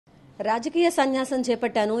రాజకీయ సన్యాసం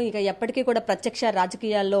చేపట్టాను, ఇక ఎప్పటికీ కూడా ప్రత్యక్ష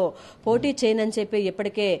రాజకీయాల్లో పోటీ చేయనని చెప్పి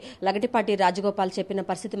ఇప్పటికే లగటిపాటి రాజగోపాల్ చెప్పిన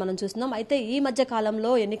పరిస్థితి మనం చూస్తున్నాం. అయితే ఈ మధ్య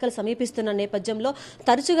కాలంలో ఎన్నికలు సమీపిస్తున్న నేపథ్యంలో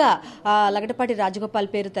తరచుగా లగటిపాటి రాజగోపాల్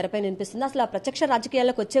పేరు తెరపై వినిపిస్తుంది. అసలు ఆ ప్రత్యక్ష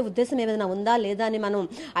రాజకీయాలకు వచ్చే ఉద్దేశం ఏదైనా ఉందా లేదా అని మనం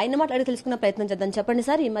ఆయన మాట అడిగి తెలుసుకున్న ప్రయత్నం చేద్దాం. చెప్పండి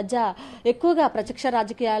సార్, ఈ మధ్య ఎక్కువగా ప్రత్యక్ష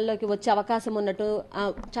రాజకీయాల్లోకి వచ్చే అవకాశం ఉన్నట్టు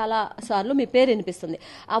చాలా సార్లు మీ పేరు వినిపిస్తుంది.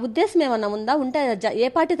 ఆ ఉద్దేశం ఏమన్నా ఉందా? ఉంటే ఏ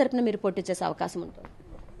పార్టీ తరపున మీరు పోటీ చేసే అవకాశం ఉంటుంది?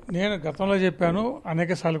 నేను గతంలో చెప్పాను,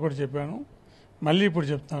 అనేక సార్లు కూడా చెప్పాను, మళ్ళీ ఇప్పుడు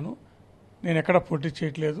చెప్తాను. నేను ఎక్కడ పోటీ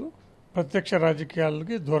చేయట్లేదు. ప్రత్యక్ష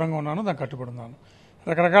రాజకీయాలకి దూరంగా ఉన్నాను, దానికి కట్టుబడున్నాను.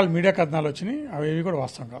 రకరకాల మీడియా కథనాలు వచ్చినాయి, అవి కూడా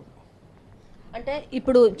వాస్తవం కాదు. అంటే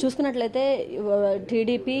ఇప్పుడు చూసుకున్నట్లయితే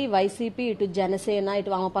టీడీపీ, వైసీపీ, ఇటు జనసేన,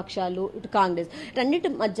 ఇటు వామపక్షాలు, ఇటు కాంగ్రెస్, రెండింటి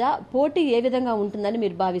మధ్య పోటీ ఏ విధంగా ఉంటుందని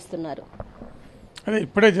మీరు భావిస్తున్నారు? అదే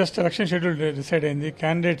ఇప్పుడే జస్ట్ ఎలక్షన్ షెడ్యూల్ డిసైడ్ అయింది.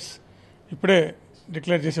 క్యాండిడేట్స్ ఇప్పుడే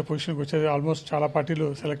డిక్లేర్ చేసే పొజిషన్కి వచ్చేది. ఆల్మోస్ట్ చాలా పార్టీలు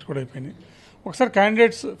సెలెక్ట్ కూడా అయిపోయినాయి. ఒకసారి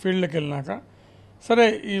క్యాండిడేట్స్ ఫీల్డ్లోకి వెళ్ళినాక సరే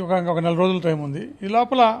ఈ ఒక నెల రోజుల టైం ఉంది. ఈ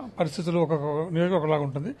లోపల పరిస్థితులు ఒక్కొక్క నియోజకవర్గం ఒకలాగా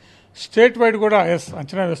ఉంటుంది. స్టేట్ వైడ్ కూడా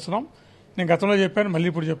అంచనా వేస్తున్నాం. నేను గతంలో చెప్పాను, మళ్ళీ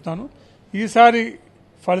ఇప్పుడు చెప్తాను. ఈసారి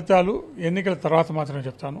ఫలితాలు ఎన్నికల తర్వాత మాత్రమే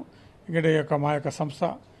చెప్తాను. ఇక్కడ మా యొక్క సంస్థ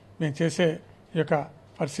మేము చేసే ఈ యొక్క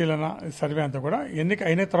పరిశీలన సర్వే అంతా కూడా ఎన్నిక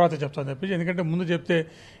అయిన తర్వాత చెప్తాను తప్పించి, ఎందుకంటే ముందు చెప్తే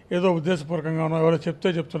ఏదో ఉద్దేశపూర్వకంగానో ఎవరో చెప్తే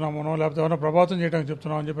చెప్తున్నామనో లేకపోతే ఎవరైనా ప్రభావితం చేయడానికి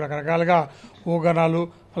చెప్తున్నామో అని చెప్పి రకరకాలుగా ఊగనాలు,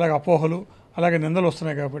 అలాగే అపోహలు, అలాగే నిందలు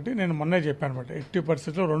వస్తున్నాయి. కాబట్టి నేను మొన్నే చెప్పాను అనమాట, ఎట్టి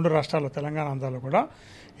పరిస్థితుల్లో 2 రాష్ట్రాల్లో తెలంగాణ, ఆంధ్రాలో కూడా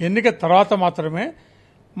ఎన్నిక తర్వాత మాత్రమే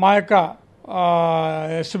మా యొక్క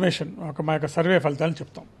ఎస్టిమేషన్, మా యొక్క సర్వే ఫలితాలను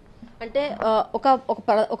చెప్తాం. అంటే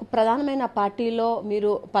ఒక ప్రధానమైన పార్టీలో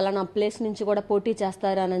మీరు పలానా ప్లేస్ నుంచి కూడా పోటీ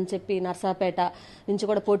చేస్తారని చెప్పి నర్సాపేట నుంచి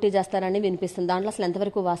కూడా పోటీ చేస్తారని వినిపిస్తుంది. దాంట్లో అసలు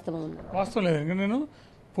ఎంతవరకు వాస్తవం ఉంది? వాస్తవం లేదు. ఇంకా నేను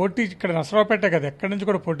పోటీ ఇక్కడ నర్సరావుపేట కదా, ఎక్కడి నుంచి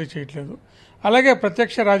కూడా పోటీ చేయట్లేదు. అలాగే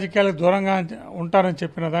ప్రత్యక్ష రాజకీయాలకు దూరంగా ఉంటారని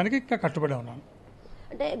చెప్పిన దానికి ఇంకా కట్టుబడి ఉన్నాను.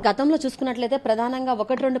 అంటే గతంలో చూసుకున్నట్లయితే ప్రధానంగా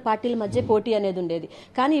 1-2 పార్టీల మధ్య పోటీ అనేది ఉండేది.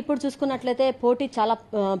 కానీ ఇప్పుడు చూసుకున్నట్లయితే పోటీ చాలా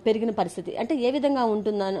పెరిగిన పరిస్థితి. అంటే ఏ విధంగా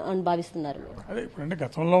ఉంటుందని భావిస్తున్నారు? అదే ఇప్పుడంటే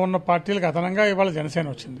గతంలో ఉన్న పార్టీలకు అదనంగా ఇవాళ జనసేన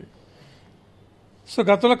వచ్చింది. సో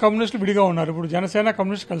గతంలో కమ్యూనిస్టులు విడిగా ఉన్నారు, ఇప్పుడు జనసేన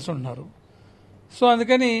కమ్యూనిస్ట్ కలిసి ఉంటున్నారు. సో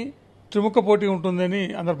అందుకని త్రిముఖ పోటీ ఉంటుందని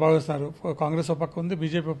అందరు భావిస్తున్నారు. కాంగ్రెస్ ఒక పక్క ఉంది,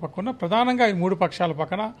 బీజేపీ ఒక పక్క ఉన్న, ప్రధానంగా ఈ 3 పక్షాల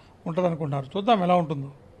పక్కన ఉంటుంది అనుకుంటున్నారు. చూద్దాం ఎలా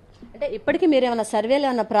ఉంటుందో. అంటే ఇప్పటికీ మీరు ఏమైనా సర్వేలు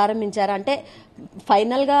ఏమైనా ప్రారంభించారా? అంటే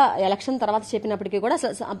ఫైనల్ గా ఎలక్షన్ తర్వాత చెప్పినప్పటికీ కూడా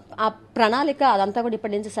ఆ ప్రణాళిక అదంతా కూడా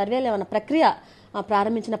ఇప్పటి నుంచి సర్వేలు ఏమైనా ప్రక్రియ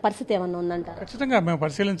ప్రారంభించిన పరిస్థితి ఏమన్నా ఉందంటారా? ఖచ్చితంగా మేము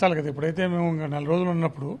పరిశీలించాలి కదా. ఇప్పుడైతే మేము 4 రోజులు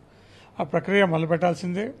ఉన్నప్పుడు ఆ ప్రక్రియ మొదలు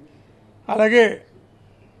పెట్టాల్సిందే. అలాగే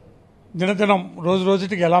దినదినం రోజు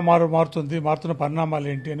రోజుటికి ఎలా మారుతుంది, మారుతున్న పరిణామాలు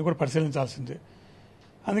ఏంటి అని కూడా పరిశీలించాల్సిందే.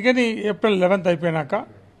 అందుకని ఏప్రిల్ 11 అయిపోయినాక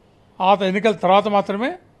ఆ ఎన్నికల తర్వాత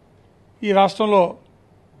మాత్రమే ఈ రాష్ట్రంలో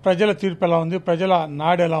ప్రజల తీర్పు ఎలా ఉంది, ప్రజల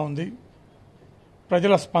నాడు ఎలా ఉంది,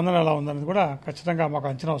 ప్రజల స్పందన ఎలా ఉంది అనేది కూడా ఖచ్చితంగా మాకు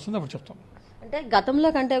అంచనా వస్తుంది, అప్పుడు చెప్తాం. అంటే గతంలో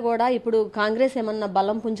కంటే కూడా ఇప్పుడు కాంగ్రెస్ ఏమన్నా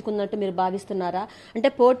బలం పుంజుకున్నట్టు మీరు భావిస్తున్నారా? అంటే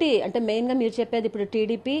పోటీ అంటే మెయిన్ గా మీరు చెప్పేది ఇప్పుడు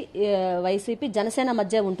టీడీపీ, వైసీపీ, జనసేన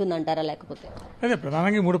మధ్య ఉంటుందంటారా? లేకపోతే అదే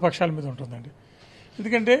ప్రధానంగా 3 పక్షాల మీద ఉంటుందండి.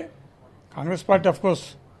 ఎందుకంటే కాంగ్రెస్ పార్టీ అఫ్కోర్స్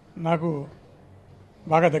నాకు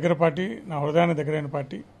బాగా దగ్గర పార్టీ, నా హృదయానికి దగ్గరైన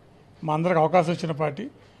పార్టీ, మా అందరికి అవకాశం ఇచ్చిన పార్టీ.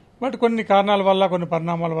 బట్ కొన్ని కారణాల వల్ల, కొన్ని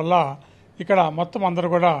పరిణామాల వల్ల ఇక్కడ మొత్తం అందరూ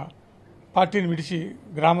కూడా పార్టీని విడిచి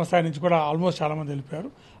గ్రామ స్థాయి నుంచి కూడా ఆల్మోస్ట్ చాలామంది వెళ్ళిపోయారు.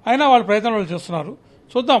 అయినా వాళ్ళ ప్రయత్నం వాళ్ళు చేస్తున్నారు.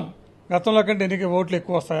 చూద్దాం, గతంలో కంటే ఎన్నిక ఓట్లు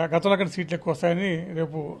ఎక్కువ వస్తాయా, గతంలో కంటే సీట్లు ఎక్కువ వస్తాయని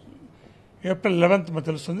రేపు ఏప్రిల్ 11 మనకు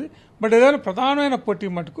తెలుస్తుంది. బట్ ఏదైనా ప్రధానమైన పోటీ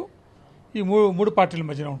మటుకు ఈ 3 పార్టీల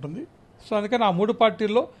మధ్యన ఉంటుంది. సో అందుకని ఆ 3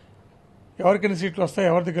 పార్టీల్లో ఎవరికైనా సీట్లు వస్తాయి,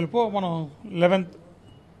 ఎవరిది గెలుపో మనం 11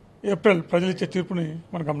 ఏప్రిల్ ప్రజలు ఇచ్చే తీర్పుని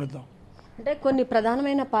మనం గమనిద్దాం. అంటే కొన్ని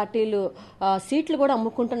ప్రధానమైన పార్టీలు సీట్లు కూడా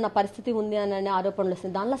అమ్ముకుంటున్న పరిస్థితి ఉంది అని ఆరోపణలు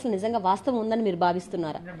వస్తుంది. దానిలో అసలు నిజంగా వాస్తవం ఉందని మీరు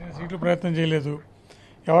భావిస్తున్నారా? నేను సీట్లు ప్రయత్నం చేయలేదు,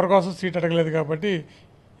 ఎవరి కోసం సీట్ అడగలేదు. కాబట్టి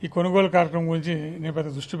ఈ కొనుగోలు కార్యక్రమం గురించి నేను పెద్ద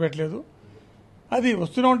దృష్టి పెట్టలేదు. అది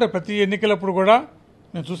వస్తూనే ఉంటాయి ప్రతి ఎన్నికలప్పుడు కూడా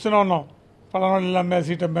మేము చూస్తూనే ఉన్నాం. పలానా వాళ్ళు అమ్మారు,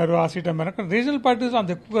 సీట్ అమ్మారు, ఆ సీట్ అమ్మారు. కానీ రీజనల్ పార్టీస్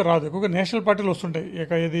అంత ఎక్కువగా రాదు, ఎక్కువగా నేషనల్ పార్టీలు వస్తుంటాయి.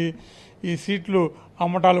 ఇక ఇది ఈ సీట్లు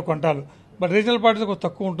అమ్మటాలు కొంటాలు. బట్ రీజనల్ పార్టీస్ కొంచెం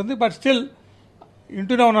తక్కువ ఉంటుంది. బట్ స్టిల్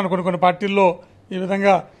ఇంటూనే ఉన్నాను కొన్ని పార్టీల్లో ఈ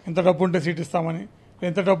విధంగా ఇంత డబ్బు ఉంటే సీట్ ఇస్తామని,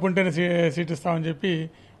 ఎంత డబ్బు ఉంటేనే సీట్ ఇస్తామని చెప్పి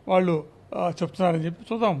వాళ్ళు చెప్తున్నారని చెప్పి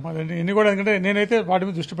చూద్దాం. అదండి ఎన్ని కూడా, ఎందుకంటే నేనైతే వాటి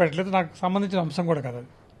మీద దృష్టి పెట్టలేదు, నాకు సంబంధించిన అంశం కూడా కదా.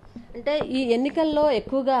 అంటే ఈ ఎన్నికల్లో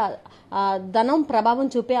ఎక్కువగా ధనం ప్రభావం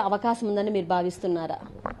చూపే అవకాశం ఉందని మీరు భావిస్తున్నారా?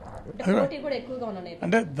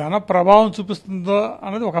 అంటే ధన ప్రభావం చూపిస్తుందో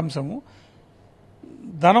అనేది ఒక అంశము,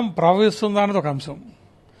 ధనం ప్రవహిస్తుందా అనేది ఒక అంశం.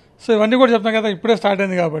 సో ఇవన్నీ కూడా చెప్తాం కదా, ఇప్పుడే స్టార్ట్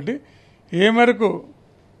అయింది కాబట్టి ఏ మేరకు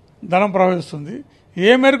ధనం ప్రవహిస్తుంది,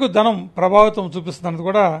 ఏ మేరకు ధనం ప్రభావితం చూపిస్తుంది అన్నది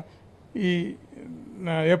కూడా ఈ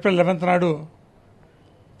ఏప్రిల్ 11th నాడు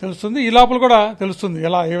తెలుస్తుంది. ఈ లోపల కూడా తెలుస్తుంది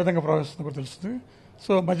ఏ విధంగా ప్రవహిస్తుందో కూడా తెలుస్తుంది.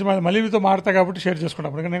 సో మళ్ళీ మీతో మాడతా కాబట్టి షేర్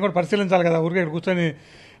చేసుకుంటాం. నేను కూడా పరిశీలించాలి కదా, ఊరికే ఇక్కడ కూర్చొని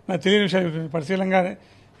నాకు తెలియని విషయాలు పరిశీలనగా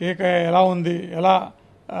ఎలా ఉంది, ఎలా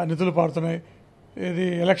నిధులు పారుతున్నాయి, ఇది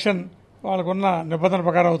ఎలక్షన్ వాళ్ళకున్న నిబంధన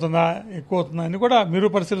ప్రకారం అవుతుందా, ఎక్కువ అవుతుందా అని కూడా మీరు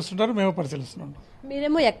పరిశీలిస్తుంటారు, మేము పరిశీలిస్తున్నాం.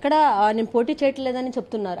 మీరేమో ఎక్కడ నేను పోటీ చేయట్లేదని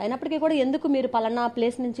చెప్తున్నారు, అయినప్పటికీ కూడా ఎందుకు మీరు పలానా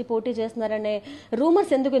ప్లేస్ నుంచి పోటీ చేస్తున్నారనే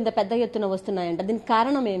రూమర్స్ ఎందుకు ఇంత పెద్ద ఎత్తున వస్తున్నాయంట? దీనికి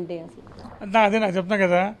కారణం ఏంటి అసలు? అదే నాకు చెప్తున్నా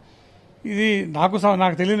కదా, ఇది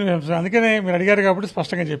నాకు తెలియని విషయం. అందుకనే మీరు అడిగారు కాబట్టి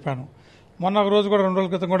స్పష్టంగా చెప్పాను. మొన్న ఒక రోజు కూడా 2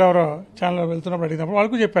 రోజుల క్రితం కూడా ఎవరో ఛానల్లో వెళ్తున్నప్పుడు అడిగినప్పుడు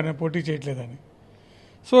వాళ్ళకు చెప్పాను నేను పోటీ చేయట్లేదని.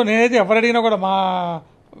 సో నేనైతే ఎవరు అడిగినా కూడా మా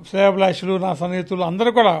శ్రేయాభిలాషులు, నా సన్నిహితులు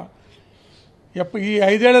అందరూ కూడా ఈ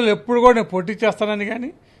 5 ఏళ్లలో ఎప్పుడు కూడా నేను పోటీ చేస్తానని కానీ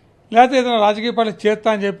లేకపోతే ఏదైనా రాజకీయ పార్టీ చేస్తా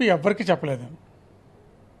అని చెప్పి ఎవరికి చెప్పలేదు నేను.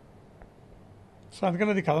 సో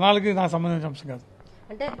అందుకని అది కథనాలకి నాకు సంబంధించిన అంశం కాదు.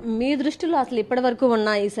 అంటే మీ దృష్టిలో అసలు ఇప్పటి వరకు ఉన్న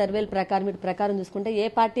ఈ సర్వేల ప్రకారం వీటి ప్రకారం చూసుకుంటే ఏ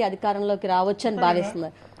పార్టీ అధికారంలోకి రావచ్చు అని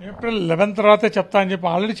భావిస్తున్నారు? ఏప్రిల్ 11th తర్వాతే చెప్తా అని చెప్పి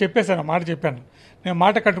ఆల్రెడీ చెప్పేశాను, మాట చెప్పాను. నేను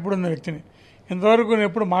మాట కట్టుబడి ఉన్న వ్యక్తిని, ఇంతవరకు నేను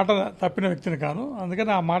ఎప్పుడు మాట తప్పిన వ్యక్తిని కాను.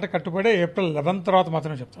 అందుకని ఆ మాట కట్టుబడే ఏప్రిల్ 11th తర్వాత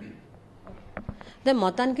మాత్రమే చెప్తాను. అదే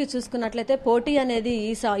మొత్తానికి చూసుకున్నట్లయితే పోటీ అనేది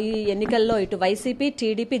ఈ ఎన్నికల్లో ఇటు వైసీపీ,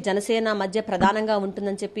 టీడీపీ, జనసేన మధ్య ప్రధానంగా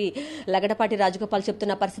ఉంటుందని చెప్పి లగడపాటి రాజగోపాల్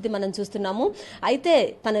చెప్తున్న పరిస్థితి మనం చూస్తున్నాము. అయితే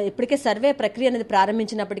తను ఇప్పటికే సర్వే ప్రక్రియ అనేది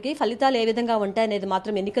ప్రారంభించినప్పటికీ ఫలితాలు ఏ విధంగా ఉంటాయనేది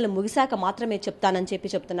మాత్రం ఎన్నికలు ముగిశాక మాత్రమే చెప్తానని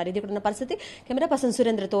చెప్తున్నారు. ఇది కూడా పరిస్థితి. Camera person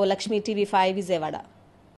సురేంద్రతో Lakshmi, TV5 Vijayawada.